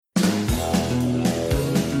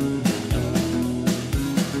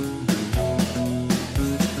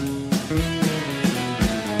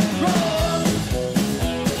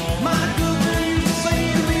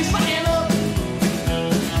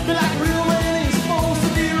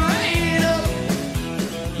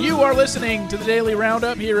You are listening to the Daily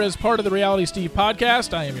Roundup here as part of the Reality Steve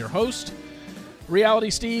podcast. I am your host,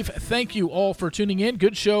 Reality Steve. Thank you all for tuning in.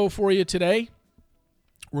 Good show for you today.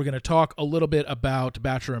 We're going to talk a little bit about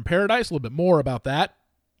Bachelor in Paradise, a little bit more about that.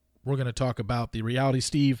 We're going to talk about the Reality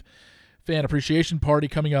Steve Fan Appreciation Party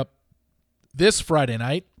coming up this Friday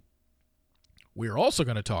night. We're also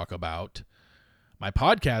going to talk about my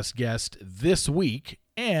podcast guest this week,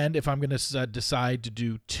 and if I'm going to decide to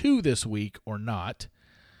do two this week or not.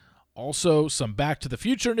 Also, some Back to the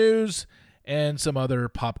Future news and some other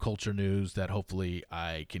pop culture news that hopefully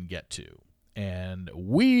I can get to. And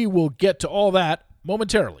we will get to all that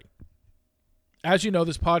momentarily. As you know,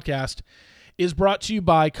 this podcast is brought to you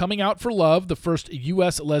by Coming Out for Love, the first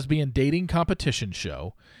U.S. lesbian dating competition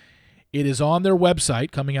show. It is on their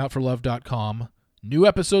website, comingoutforlove.com. New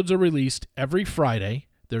episodes are released every Friday.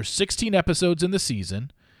 There's 16 episodes in the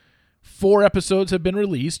season. 4 episodes have been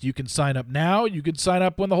released. You can sign up now. You can sign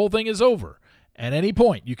up when the whole thing is over. At any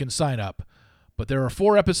point, you can sign up. But there are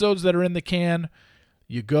 4 episodes that are in the can.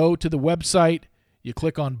 You go to the website. You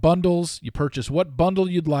click on bundles. You purchase what bundle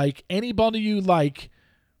you'd like. Any bundle you like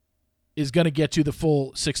is going to get you the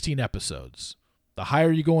full 16 episodes. The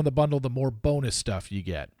higher you go in the bundle, the more bonus stuff you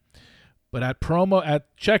get. But at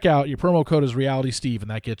checkout, your promo code is Reality Steve, and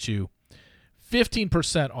that gets you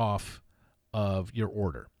 15% off of your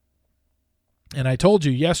order. And I told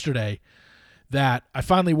you yesterday that I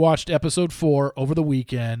finally watched episode 4 over the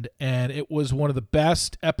weekend, and it was one of the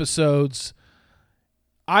best episodes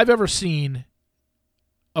I've ever seen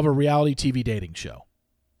of a reality TV dating show,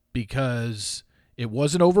 because it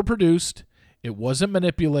wasn't overproduced, it wasn't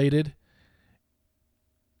manipulated.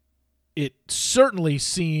 It certainly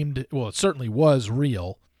it certainly was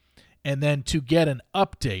real. And then to get an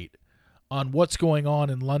update on what's going on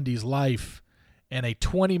in Lundy's life and a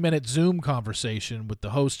 20-minute Zoom conversation with the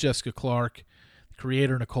host Jessica Clark,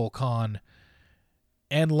 creator Nicole Kahn,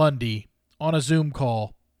 and Lundy on a Zoom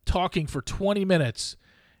call, talking for 20 minutes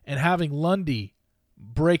and having Lundy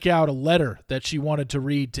break out a letter that she wanted to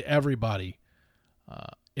read to everybody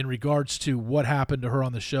in regards to what happened to her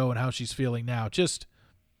on the show and how she's feeling now.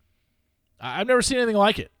 I've never seen anything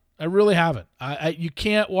like it. I really haven't. You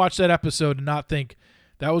can't watch that episode and not think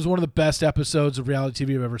that was one of the best episodes of reality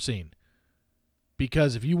TV I've ever seen.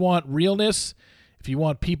 Because if you want realness, if you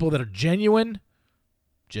want people that are genuine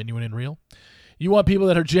and real, you want people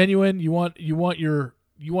that are genuine, you want your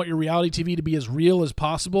reality TV to be as real as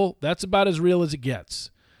possible, that's about as real as it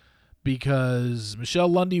gets. Because Michelle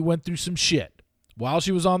Lundy went through some shit while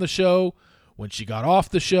she was on the show, when she got off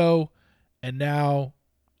the show, and now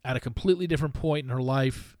at a completely different point in her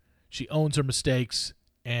life, she owns her mistakes,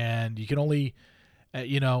 and you can only,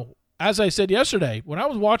 as I said yesterday, when I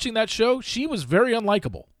was watching that show, she was very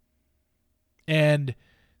unlikable, and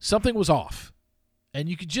something was off, and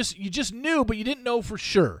you just knew, but you didn't know for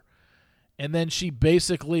sure. And then she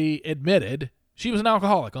basically admitted she was an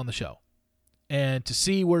alcoholic on the show, and to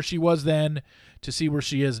see where she was then, to see where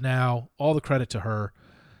she is now, all the credit to her,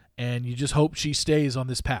 and you just hope she stays on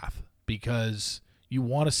this path, because you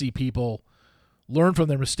want to see people learn from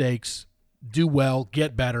their mistakes, do well,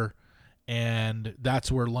 get better, and that's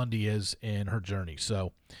where Lundy is in her journey.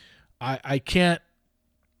 So I can't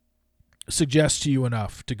suggest to you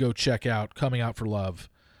enough to go check out Coming Out for Love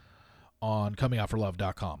on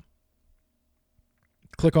comingoutforlove.com.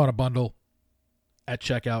 Click on a bundle at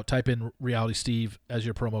checkout, type in Reality Steve as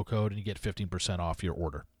your promo code, and you get 15% off your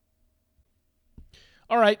order.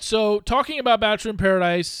 All right, so talking about Bachelor in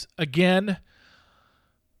Paradise again.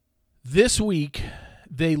 This week,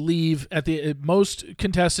 they leave most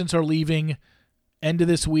contestants are leaving end of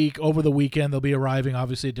this week, over the weekend. They'll be arriving,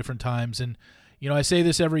 obviously, at different times. And, I say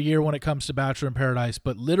this every year when it comes to Bachelor in Paradise,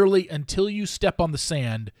 but literally until you step on the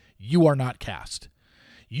sand, you are not cast.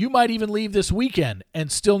 You might even leave this weekend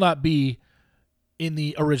and still not be in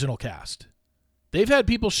the original cast. They've had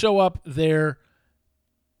people show up there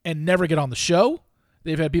and never get on the show.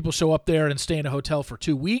 They've had people show up there and stay in a hotel for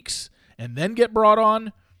 2 weeks and then get brought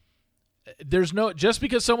on. Just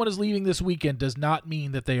because someone is leaving this weekend does not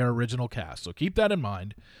mean that they are original cast. So keep that in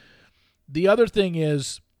mind. The other thing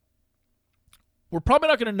is, we're probably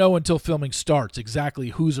not going to know until filming starts exactly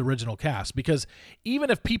who's original cast, because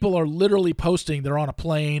even if people are literally posting they're on a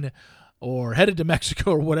plane or headed to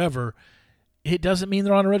Mexico or whatever, it doesn't mean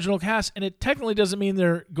they're on original cast, and it technically doesn't mean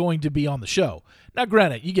they're going to be on the show. Now,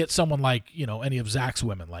 granted, you get someone like, any of Zach's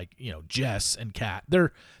women, like, Jess and Kat,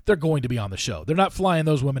 they're going to be on the show. They're not flying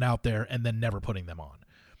those women out there and then never putting them on.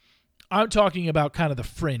 I'm talking about kind of the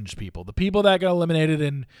fringe people, the people that got eliminated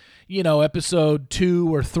in, episode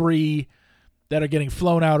 2 or 3 that are getting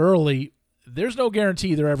flown out early. There's no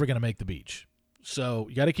guarantee they're ever going to make the beach. So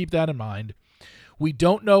you got to keep that in mind. We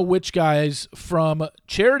don't know which guys from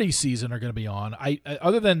charity season are going to be on.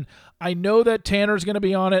 I know that Tanner's going to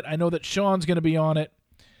be on it. I know that Sean's going to be on it.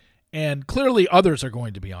 And clearly others are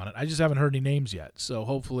going to be on it. I just haven't heard any names yet. So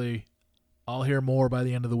hopefully I'll hear more by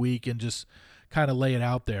the end of the week and just kind of lay it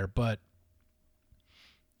out there.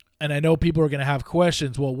 And I know people are going to have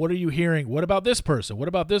questions. Well, what are you hearing? What about this person? What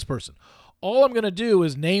about this person? All I'm going to do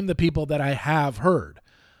is name the people that I have heard.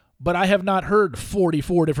 But I have not heard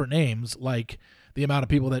 44 different names like the amount of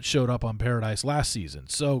people that showed up on Paradise last season.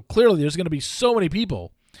 So clearly there's going to be so many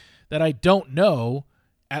people that I don't know,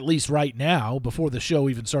 at least right now, before the show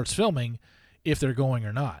even starts filming, if they're going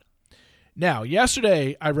or not. Now,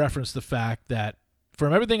 yesterday I referenced the fact that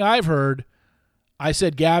from everything I've heard, I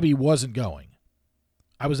said Gabby wasn't going.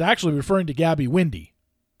 I was actually referring to Gabby Windy,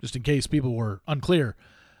 just in case people were unclear.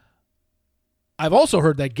 I've also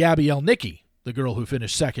heard that Gabby Elnicki, the girl who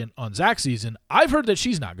finished second on Zach's season, I've heard that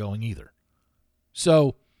she's not going either.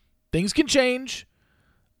 So things can change.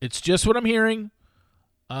 It's just what I'm hearing.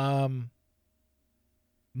 Nothing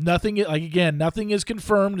is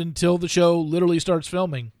confirmed until the show literally starts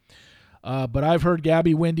filming. But I've heard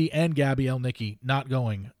Gabby Windy and Gabby Elnicki not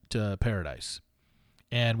going to Paradise.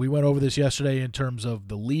 And we went over this yesterday in terms of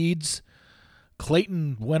the leads.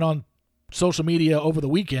 Clayton went on social media over the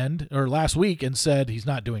weekend or last week and said he's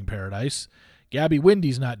not doing Paradise. Gabby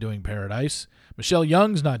Windy's not doing Paradise. Michelle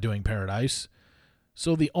Young's not doing Paradise.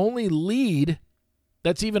 So the only lead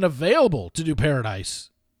that's even available to do Paradise,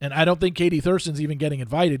 and I don't think Katie Thurston's even getting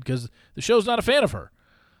invited because the show's not a fan of her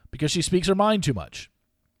because she speaks her mind too much.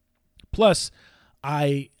 Plus,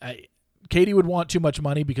 Katie would want too much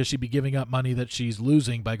money because she'd be giving up money that she's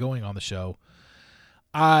losing by going on the show.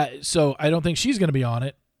 So I don't think she's going to be on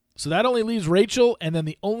it. So that only leaves Rachel, and then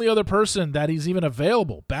the only other person that is even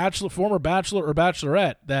available, former bachelor or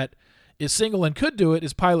bachelorette, that is single and could do it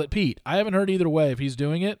is Pilot Pete. I haven't heard either way if he's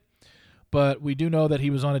doing it, but we do know that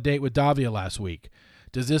he was on a date with Davia last week.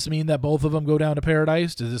 Does this mean that both of them go down to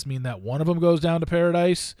Paradise? Does this mean that one of them goes down to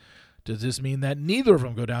Paradise? Does this mean that neither of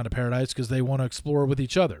them go down to Paradise because they want to explore with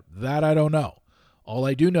each other? That I don't know. All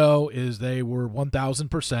I do know is they were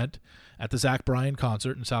 1,000% at the Zach Bryan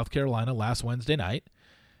concert in South Carolina last Wednesday night.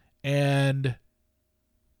 And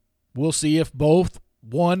we'll see if both,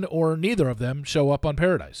 one or neither of them, show up on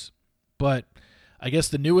Paradise. But I guess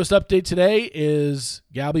the newest update today is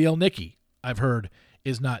Gabby Elnicki, I've heard,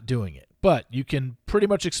 is not doing it. But you can pretty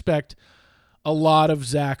much expect a lot of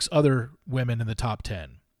Zach's other women in the top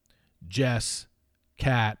 10. Jess,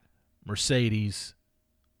 Kat, Mercedes.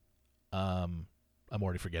 I'm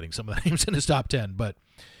already forgetting some of the names in his top 10, but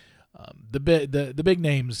the big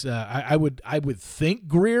names. I would think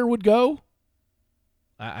Greer would go.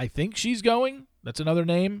 I think she's going. That's another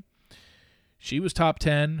name. She was top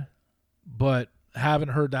 10, but haven't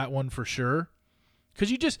heard that one for sure.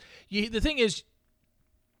 Because the thing is,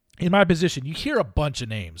 in my position, you hear a bunch of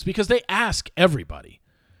names because they ask everybody.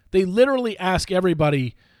 They literally ask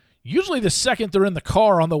everybody. Usually the second they're in the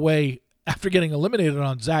car on the way after getting eliminated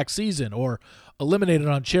on Zach's season or eliminated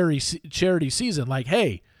on charity season, like,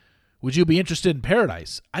 hey, would you be interested in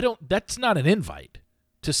Paradise? That's not an invite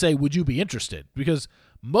to say, would you be interested? Because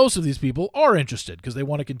most of these people are interested because they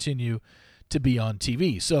want to continue to be on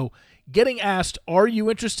TV. So getting asked, are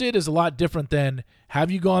you interested, is a lot different than,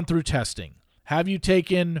 have you gone through testing? Have you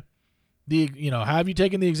taken the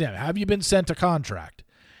exam? Have you been sent a contract?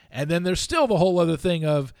 And then there's still the whole other thing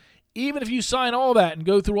of, even if you sign all that and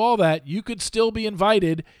go through all that, you could still be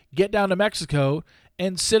invited, get down to Mexico,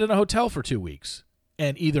 and sit in a hotel for 2 weeks.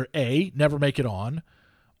 And either A, never make it on,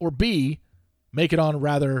 or B, make it on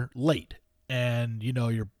rather late. And,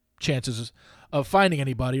 your chances of finding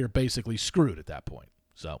anybody are basically screwed at that point.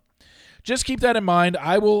 So just keep that in mind.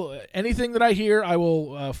 Anything that I hear, I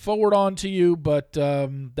will forward on to you, but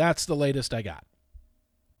that's the latest I got.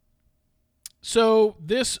 So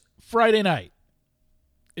this Friday night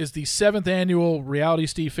is the 7th annual Reality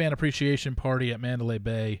Steve Fan Appreciation Party at Mandalay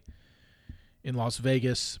Bay in Las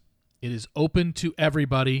Vegas. It is open to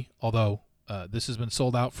everybody, although this has been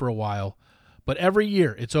sold out for a while. But every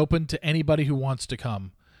year, it's open to anybody who wants to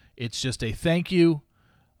come. It's just a thank you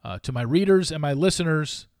to my readers and my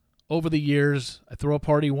listeners over the years. I throw a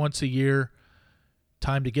party once a year.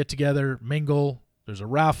 Time to get together, mingle. There's a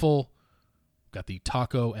raffle. Got the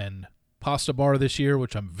taco and pasta bar this year,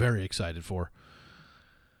 which I'm very excited for.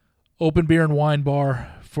 Open beer and wine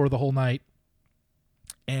bar for the whole night.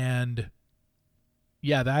 And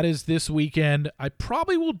yeah, that is this weekend. I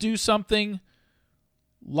probably will do something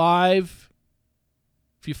live.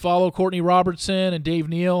 If you follow Courtney Robertson and Dave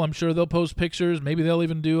Neal, I'm sure they'll post pictures. Maybe they'll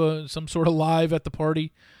even do some sort of live at the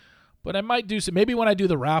party. But I might do some. Maybe when I do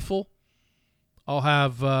the raffle, I'll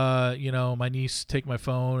have my niece take my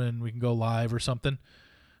phone and we can go live or something.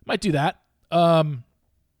 Might do that. So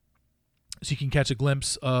you can catch a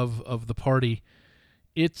glimpse of the party.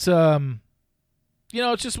 It's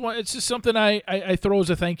it's just something I throw as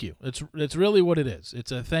a thank you. It's really what it is.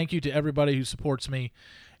 It's a thank you to everybody who supports me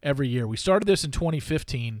every year. We started this in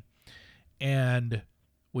 2015, and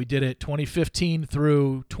we did it 2015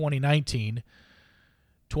 through 2019.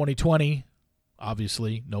 2020,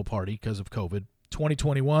 obviously, no party because of COVID.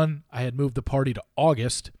 2021, I had moved the party to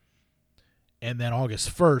August, and then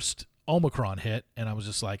August 1st, Omicron hit, and I was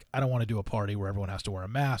just like, I don't want to do a party where everyone has to wear a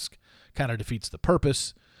mask. Kind of defeats the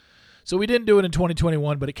purpose. So we didn't do it in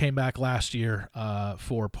 2021, but it came back last year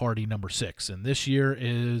for party number 6, and this year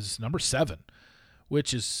is number 7,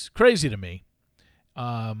 which is crazy to me.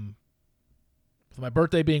 With my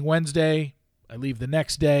birthday being Wednesday, I leave the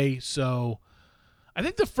next day, so I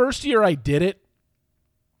think the first year I did it,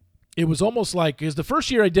 it was almost like, because the first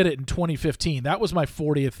year I did it in 2015, that was my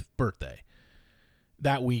 40th birthday.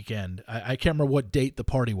 That weekend, I can't remember what date the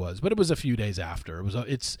party was, but it was a few days after.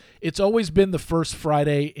 It's always been the first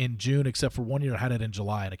Friday in June, except for one year I had it in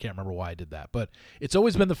July, and I can't remember why I did that. But it's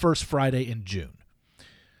always been the first Friday in June.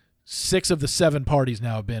 6 of the 7 parties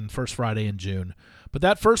now have been first Friday in June. But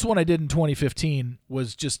that first one I did in 2015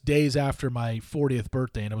 was just days after my 40th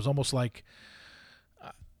birthday, and it was almost like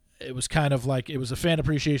it was kind of like it was a fan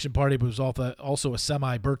appreciation party, but it was also a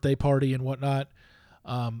semi-birthday party and whatnot.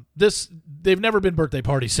 They've never been birthday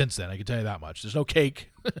parties since then. I can tell you that much. There's no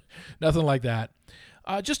cake, nothing like that.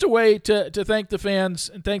 Just a way to thank the fans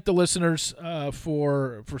and thank the listeners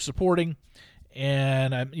for supporting.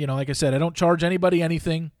 And like I said, I don't charge anybody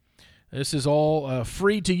anything. This is all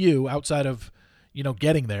free to you outside of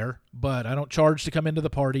getting there. But I don't charge to come into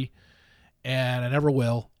the party, and I never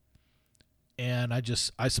will. And I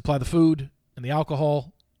supply the food and the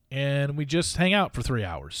alcohol, and we just hang out for 3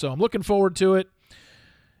 hours. So I'm looking forward to it.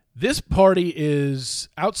 This party is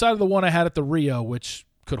outside of the one I had at the Rio, which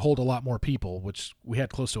could hold a lot more people, which we had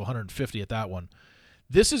close to 150 at that one.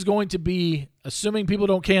 This is going to be, assuming people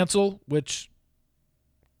don't cancel, which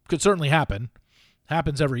could certainly happen.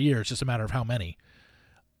 Happens every year. It's just a matter of how many.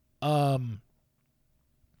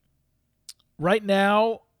 Right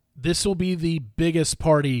now, this will be the biggest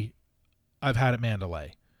party I've had at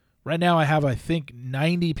Mandalay. Right now, I have, I think,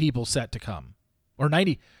 90 people set to come. Or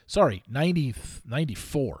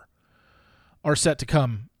 94 are set to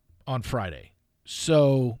come on Friday.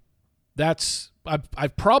 So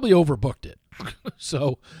I've probably overbooked it.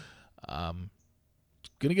 So going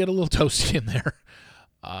to get a little toasty in there.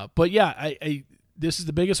 But yeah, this is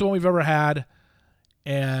the biggest one we've ever had.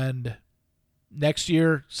 And next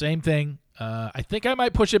year, same thing. I think I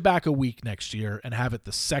might push it back a week next year and have it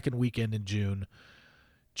the second weekend in June.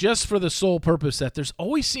 Just for the sole purpose that there's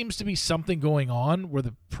always seems to be something going on where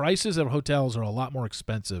the prices of hotels are a lot more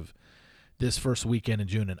expensive this first weekend in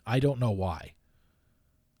June, and I don't know why.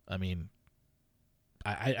 I mean,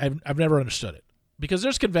 I've never understood it because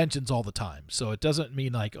there's conventions all the time, so it doesn't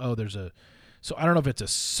mean like, oh, so I don't know if it's a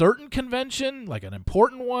certain convention, like an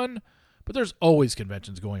important one, but there's always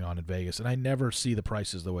conventions going on in Vegas, and I never see the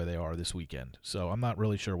prices the way they are this weekend, so I'm not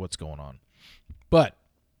really sure what's going on. But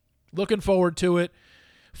looking forward to it.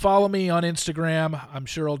 Follow me on Instagram. I'm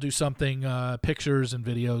sure I'll do something, pictures and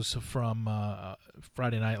videos from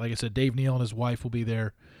Friday night. Like I said, Dave Neal and his wife will be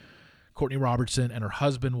there. Courtney Robertson and her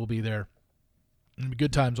husband will be there. It'll be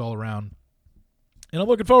good times all around. And I'm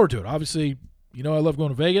looking forward to it. Obviously, I love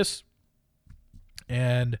going to Vegas.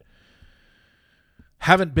 And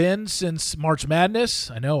haven't been since March Madness.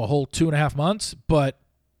 I know, a whole 2.5 months. But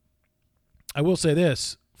I will say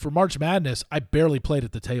this. For March Madness, I barely played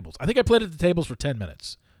at the tables. I think I played at the tables for 10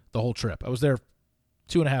 minutes the whole trip. I was there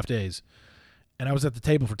 2.5 days, and I was at the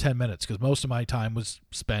table for 10 minutes because most of my time was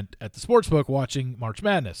spent at the sportsbook watching March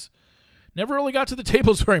Madness. Never really got to the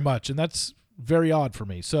tables very much, and that's very odd for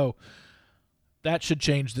me. So that should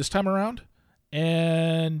change this time around.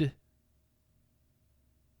 And,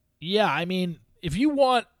 yeah, I mean, if you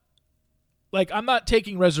want, like, I'm not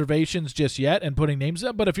taking reservations just yet and putting names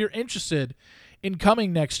up, but if you're interested in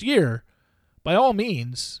coming next year, by all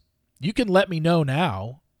means, you can let me know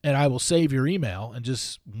now, and I will save your email. And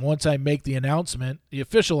just once I make the announcement, the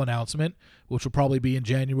official announcement, which will probably be in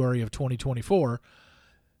January of 2024,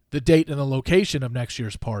 the date and the location of next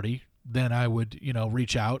year's party, then I would,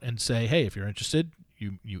 reach out and say, hey, if you're interested,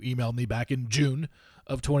 you emailed me back in June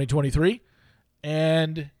of 2023,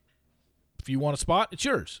 and if you want a spot, it's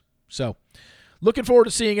yours. So looking forward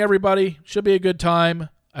to seeing everybody. Should be a good time.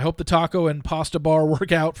 I hope the taco and pasta bar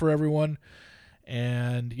work out for everyone.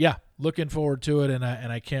 And, yeah, looking forward to it, and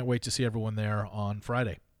I can't wait to see everyone there on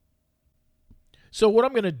Friday. So what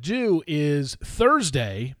I'm going to do is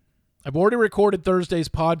Thursday, I've already recorded Thursday's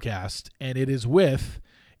podcast, and it is with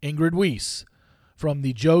Ingrid Weiss from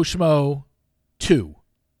the Joe Schmo 2.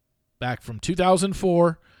 Back from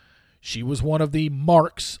 2004, she was one of the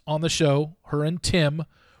marks on the show. Her and Tim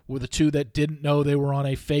were the two that didn't know they were on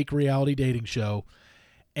a fake reality dating show.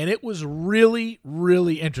 And it was really,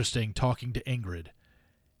 really interesting talking to Ingrid.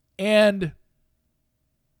 And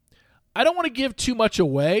I don't want to give too much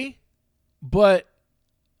away, but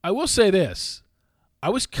I will say this. I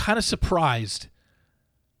was kind of surprised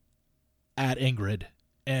at Ingrid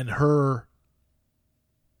and her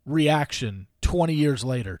reaction 20 years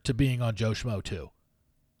later to being on Joe Schmo 2.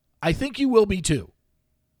 I think you will be too.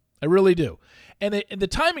 I really do. And the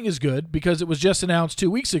timing is good because it was just announced 2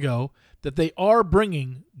 weeks ago that they are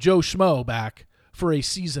bringing Joe Schmo back for a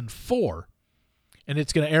season 4, and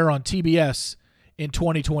it's going to air on TBS in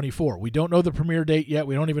 2024. We don't know the premiere date yet.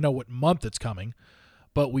 We don't even know what month it's coming,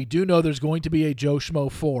 but we do know there's going to be a Joe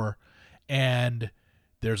Schmo 4, and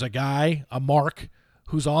there's a guy, a Mark,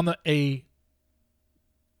 who's on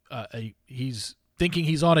he's thinking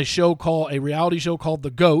he's on a reality show called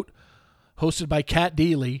The GOAT, hosted by Kat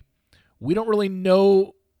Deely. We don't really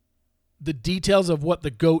know the details of what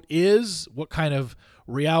The GOAT is, what kind of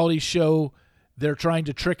reality show they're trying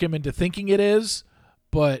to trick him into thinking it is,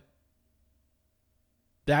 but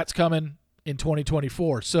that's coming in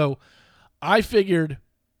 2024. So I figured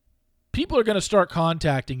people are going to start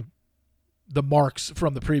contacting the marks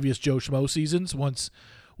from the previous Joe Schmo seasons once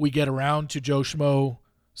we get around to Joe Schmo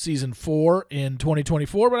season 4 in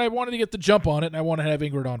 2024, but I wanted to get the jump on it, and I want to have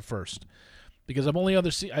Ingrid on first because I've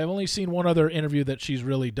only seen one other interview that she's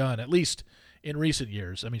really done, at least in recent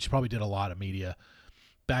years. I mean, she probably did a lot of media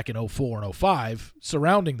back in 04 and 05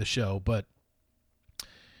 surrounding the show, but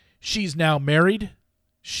she's now married.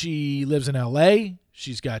 She lives in LA.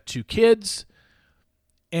 She's got 2 kids,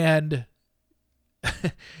 and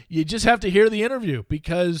you just have to hear the interview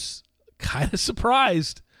because kind of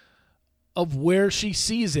surprised of where she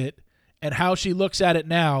sees it and how she looks at it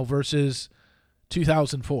now versus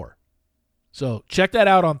 2004. So check that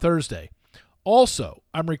out on Thursday. Also,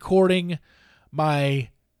 I'm recording my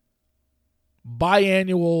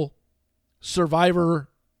biannual Survivor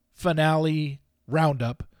finale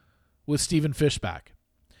roundup with Stephen Fishback.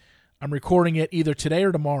 I'm recording it either today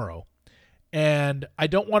or tomorrow. And I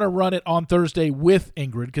don't want to run it on Thursday with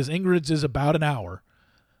Ingrid because Ingrid's is about an hour.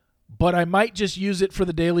 But I might just use it for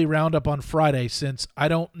the daily roundup on Friday since I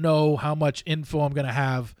don't know how much info I'm going to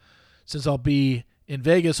have since I'll be in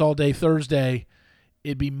Vegas all day Thursday.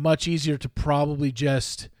 It'd be much easier to probably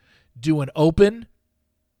just do an open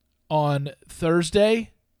on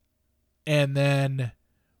Thursday and then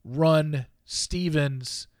run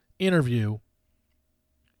Steven's interview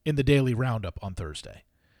in the daily roundup on Thursday.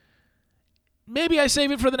 Maybe I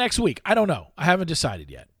save it for the next week. I don't know. I haven't decided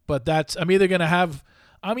yet. But I'm either going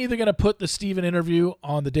to put the Steven interview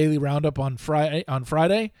on the daily roundup on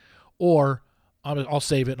Friday, or I'll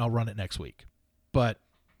save it and I'll run it next week. But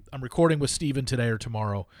I'm recording with Steven today or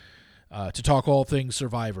tomorrow to talk all things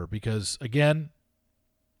Survivor because, again,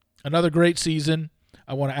 another great season.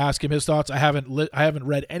 I want to ask him his thoughts. I haven't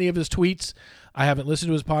read any of his tweets. I haven't listened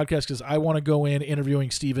to his podcast because I want to go in interviewing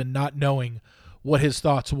Steven not knowing what his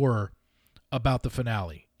thoughts were about the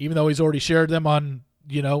finale. Even though he's already shared them on,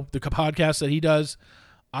 the podcast that he does,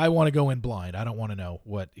 I want to go in blind. I don't want to know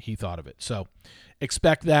what he thought of it. So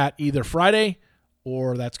expect that either Friday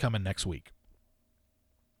or that's coming next week.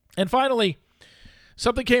 And finally,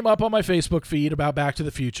 something came up on my Facebook feed about Back to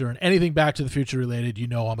the Future, and anything Back to the Future related,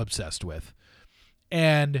 I'm obsessed with.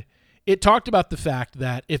 And it talked about the fact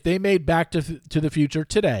that if they made Back to the Future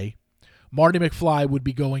today, Marty McFly would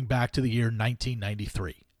be going back to the year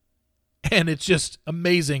 1993. And it's just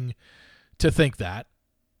amazing to think that.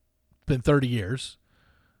 It's been 30 years.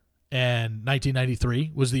 And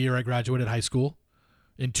 1993 was the year I graduated high school.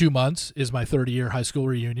 In 2 months is my 30-year high school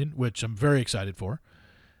reunion, which I'm very excited for.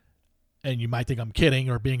 And you might think I'm kidding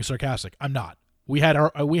or being sarcastic. I'm not. We had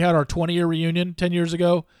our 20-year reunion 10 years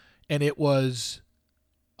ago, and it was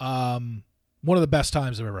one of the best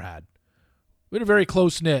times I've ever had. We had a very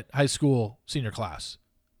close-knit high school senior class.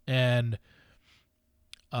 And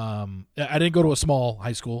I didn't go to a small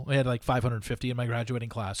high school. I had like 550 in my graduating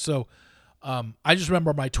class. So I just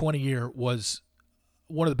remember my 20-year was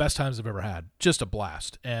one of the best times I've ever had. Just a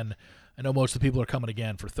blast. And I know most of the people are coming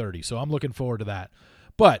again for 30, so I'm looking forward to that.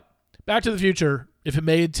 But Back to the Future, if it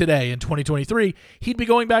made today in 2023, he'd be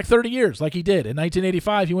going back 30 years like he did. In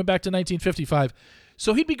 1985, he went back to 1955.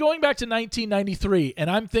 So he'd be going back to 1993, and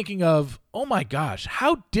I'm thinking of, oh my gosh,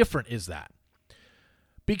 how different is that?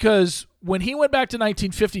 Because when he went back to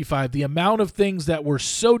 1955, the amount of things that were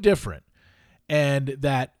so different and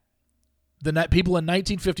that the people in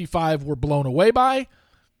 1955 were blown away by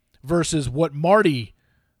versus what Marty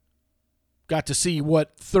got to see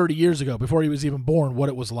 30 years ago, before he was even born, what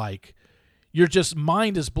it was like. Your just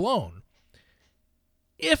mind is blown.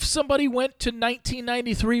 If somebody went to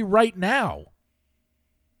 1993 right now,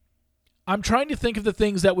 I'm trying to think of the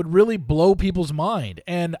things that would really blow people's mind.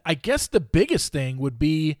 And I guess the biggest thing would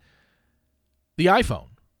be the iPhone.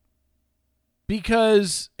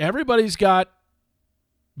 Because everybody's got,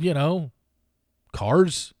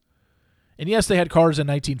 cars. And yes, they had cars in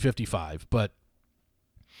 1955, but,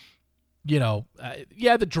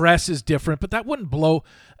 the dress is different, but that wouldn't blow.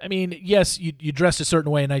 I mean, yes, you dressed a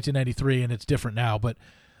certain way in 1993 and it's different now, but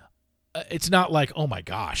it's not like, oh my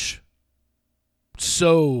gosh,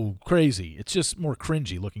 so crazy. It's just more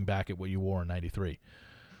cringy looking back at what you wore in 93.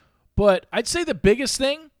 But I'd say the biggest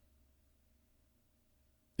thing,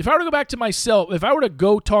 if I were to go back to myself, if I were to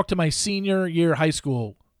go talk to my senior year high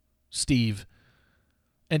school Steve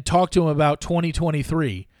and talk to him about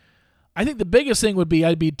 2023, I think the biggest thing would be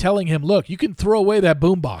I'd be telling him, look, you can throw away that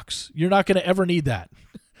boombox. You're not going to ever need that.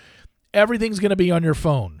 Everything's going to be on your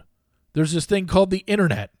phone. There's this thing called the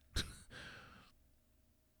internet.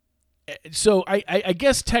 So I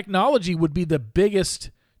guess technology would be the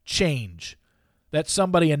biggest change that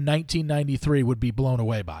somebody in 1993 would be blown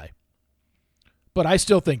away by. But I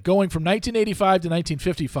still think going from 1985 to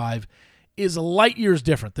 1955 is light years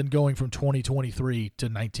different than going from 2023 to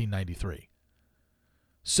 1993.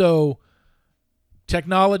 So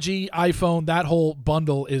technology, iPhone, that whole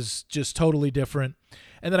bundle is just totally different.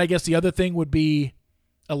 And then I guess the other thing would be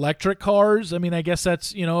electric cars. I mean, I guess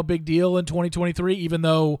that's, a big deal in 2023, even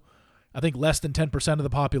though I think less than 10% of the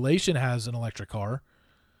population has an electric car.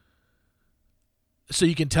 So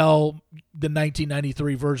you can tell the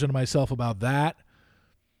 1993 version of myself about that.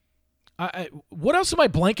 What else am I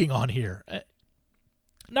blanking on here?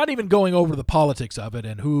 Not even going over the politics of it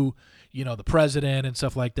and who, the president and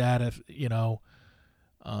stuff like that. If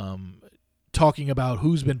talking about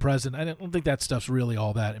who's been president, I don't think that stuff's really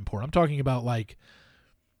all that important. I'm talking about like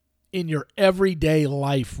in your everyday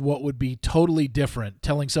life, what would be totally different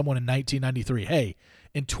telling someone in 1993, hey,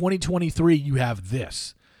 in 2023, you have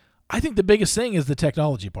this. I think the biggest thing is the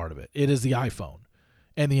technology part of it. It is the iPhone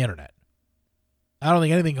and the internet. I don't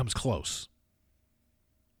think anything comes close.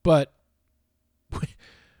 But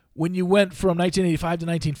when you went from 1985 to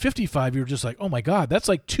 1955, you were just like, oh my God, that's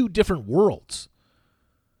like two different worlds.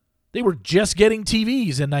 They were just getting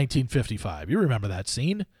TVs in 1955. You remember that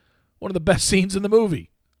scene? One of the best scenes in the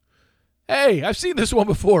movie. Hey, I've seen this one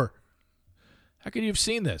before. How could you have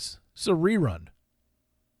seen this? It's a rerun.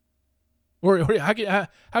 Or how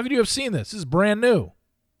could you have seen this? This is brand new.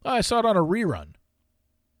 Oh, I saw it on a rerun.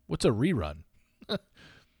 What's a rerun?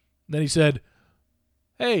 Then he said,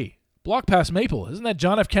 hey, Block Past Maple, isn't that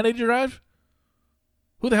John F. Kennedy Drive?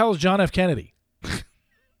 Who the hell is John F. Kennedy? Do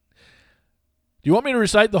you want me to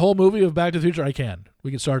recite the whole movie of Back to the Future? I can.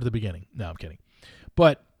 We can start at the beginning. No, I'm kidding.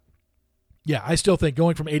 But, yeah, I still think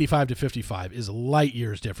going from 85 to 55 is light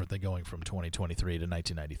years different than going from 2023 to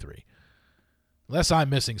 1993. Unless I'm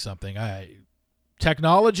missing something.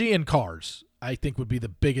 Technology and cars, I think, would be the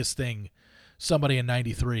biggest thing somebody in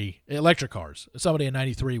 93, electric cars, somebody in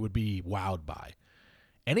 93 would be wowed by.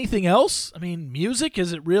 Anything else? I mean, music,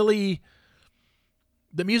 is it really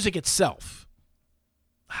the music itself?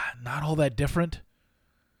 Not all that different.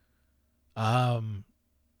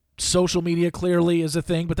 Social media clearly is a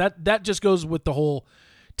thing, but that just goes with the whole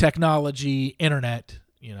technology, internet,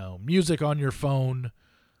 music on your phone,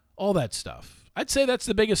 all that stuff. I'd say that's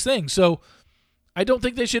the biggest thing. So I don't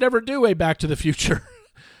think they should ever do a Back to the Future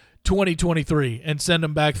 2023 and send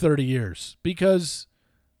them back 30 years because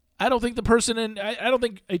I don't think I don't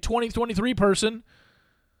think a 2023 person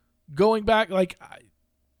going back, like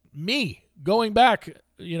me going back,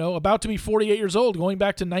 about to be 48 years old, going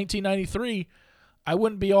back to 1993, I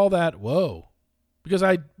wouldn't be all that, whoa, because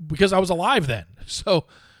I was alive then. So,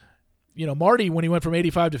 Marty, when he went from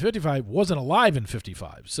 85 to 55, wasn't alive in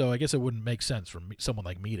 55. So I guess it wouldn't make sense for someone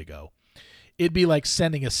like me to go. It'd be like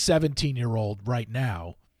sending a 17-year-old right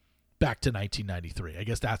now back to 1993. I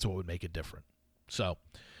guess that's what would make it different. So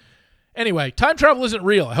anyway, time travel isn't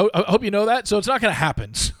real. I hope you know that. So it's not going to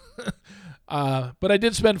happen. But I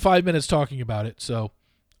did spend 5 minutes talking about it. So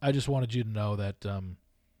I just wanted you to know that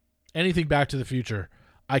anything Back to the Future,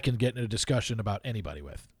 I can get in a discussion about anybody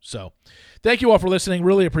with. So thank you all for listening.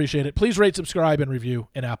 Really appreciate it. Please rate, subscribe, and review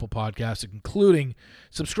in Apple Podcasts, including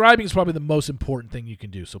subscribing is probably the most important thing you can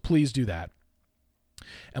do. So please do that.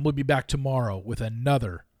 And we'll be back tomorrow with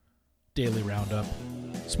another Daily Roundup.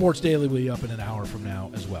 Sports Daily will be up in an hour from now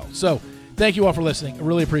as well. So thank you all for listening. I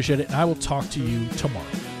really appreciate it, and I will talk to you tomorrow.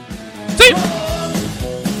 See you!